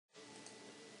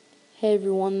Hey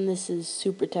everyone, this is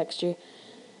Super Texture.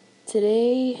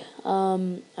 Today,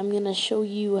 I'm gonna show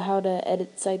you how to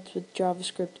edit sites with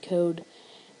JavaScript code.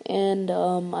 And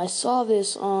I saw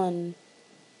this on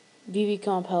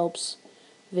VvComphelp's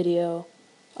video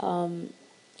a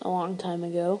long time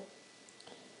ago,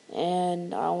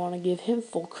 and I want to give him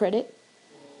full credit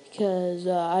because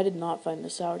I did not find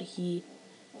this out. He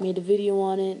made a video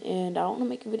on it, and I want to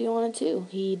make a video on it too.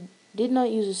 He did not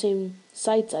use the same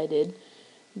sites I did,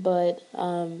 but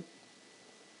I'm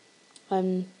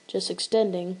just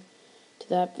extending to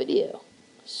that video.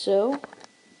 So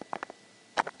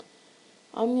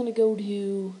I'm gonna go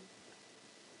to,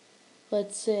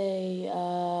 let's say,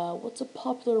 what's a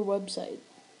popular website?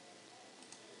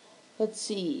 Let's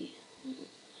see.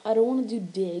 I don't want to do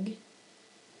dig.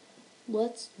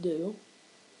 Let's do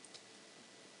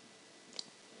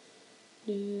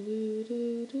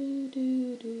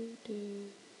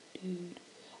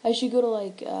I should go to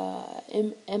like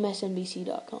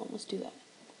msnbc.com. Let's do that.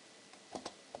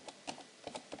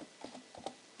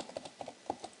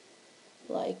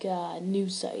 Like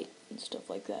news site and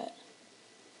stuff like that.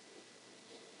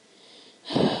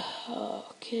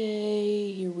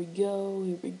 Okay, here we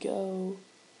go.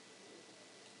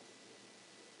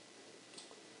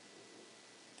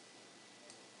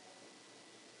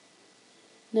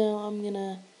 Now I'm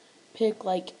gonna pick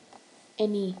like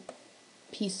any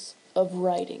piece of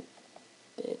writing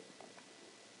that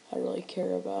I really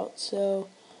care about. So,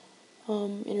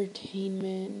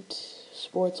 entertainment,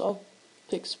 sports. I'll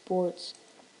pick sports.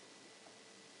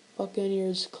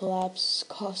 Buccaneers collapse,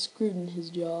 cost Gruden his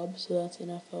job, so that's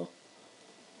NFL.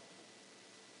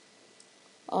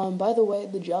 By the way,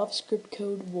 the JavaScript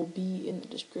code will be in the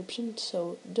description,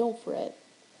 so don't fret.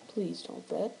 Please don't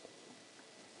fret.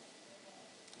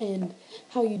 And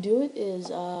how you do it is,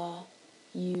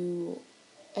 you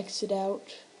exit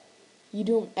out. You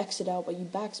don't exit out, but you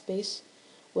backspace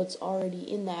what's already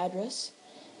in the address,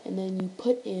 and then you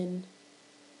put in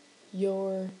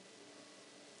your,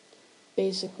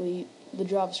 basically, the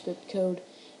JavaScript code,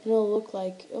 and it'll look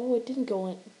like, oh, it didn't go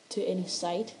into any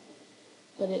site,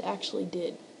 but it actually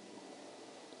did.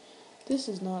 This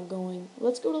is not going.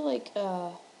 Let's go to like,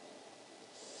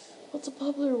 what's a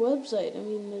popular website? I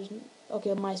mean, there's,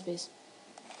 okay, MySpace.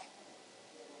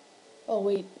 Oh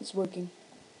wait, it's working.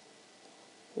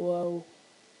 Whoa.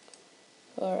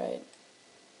 Alright.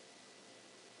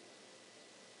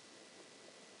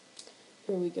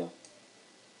 Here we go.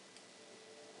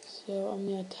 So I'm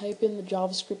going to type in the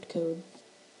JavaScript code.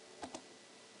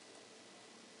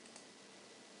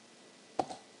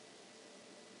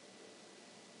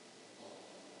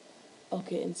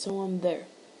 Okay, and so I'm there.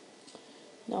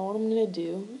 Now what I'm going to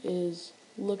do is,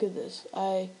 look at this.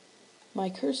 My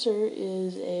cursor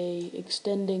is a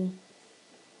extending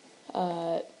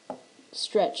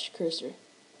stretch cursor,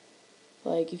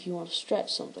 like if you want to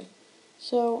stretch something.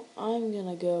 So I'm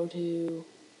gonna go to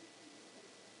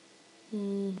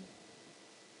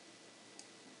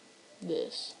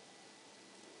this.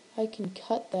 I can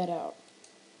cut that out.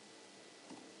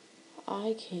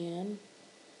 I can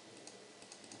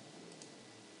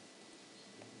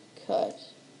cut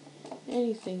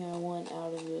anything I want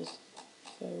out of this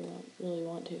if I really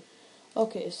want to.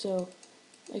 Okay, so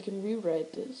I can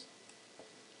rewrite this.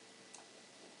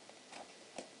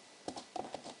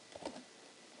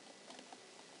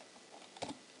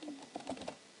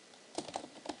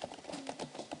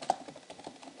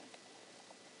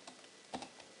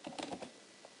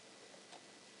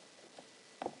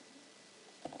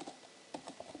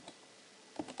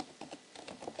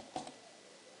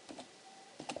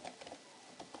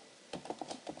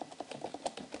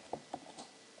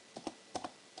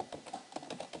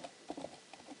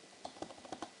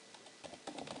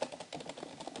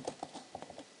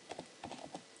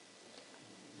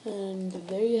 And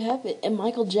there you have it. And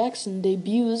Michael Jackson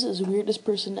debuts as weirdest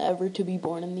person ever to be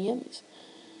born in the Emmys.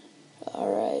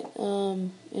 Alright,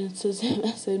 and it says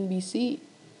MSNBC.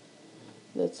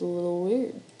 That's a little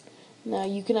weird. Now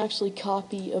you can actually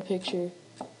copy a picture.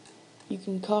 You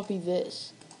can copy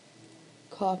this.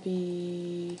 Well,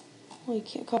 you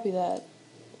can't copy that.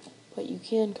 But you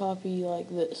can copy like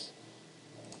this.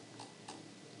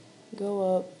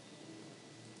 Go up.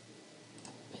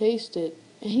 Paste it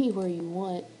anywhere you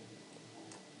want.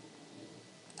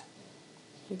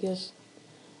 I guess,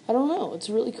 I don't know, it's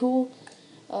really cool.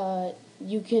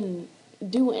 You can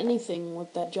do anything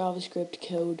with that JavaScript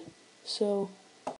code. So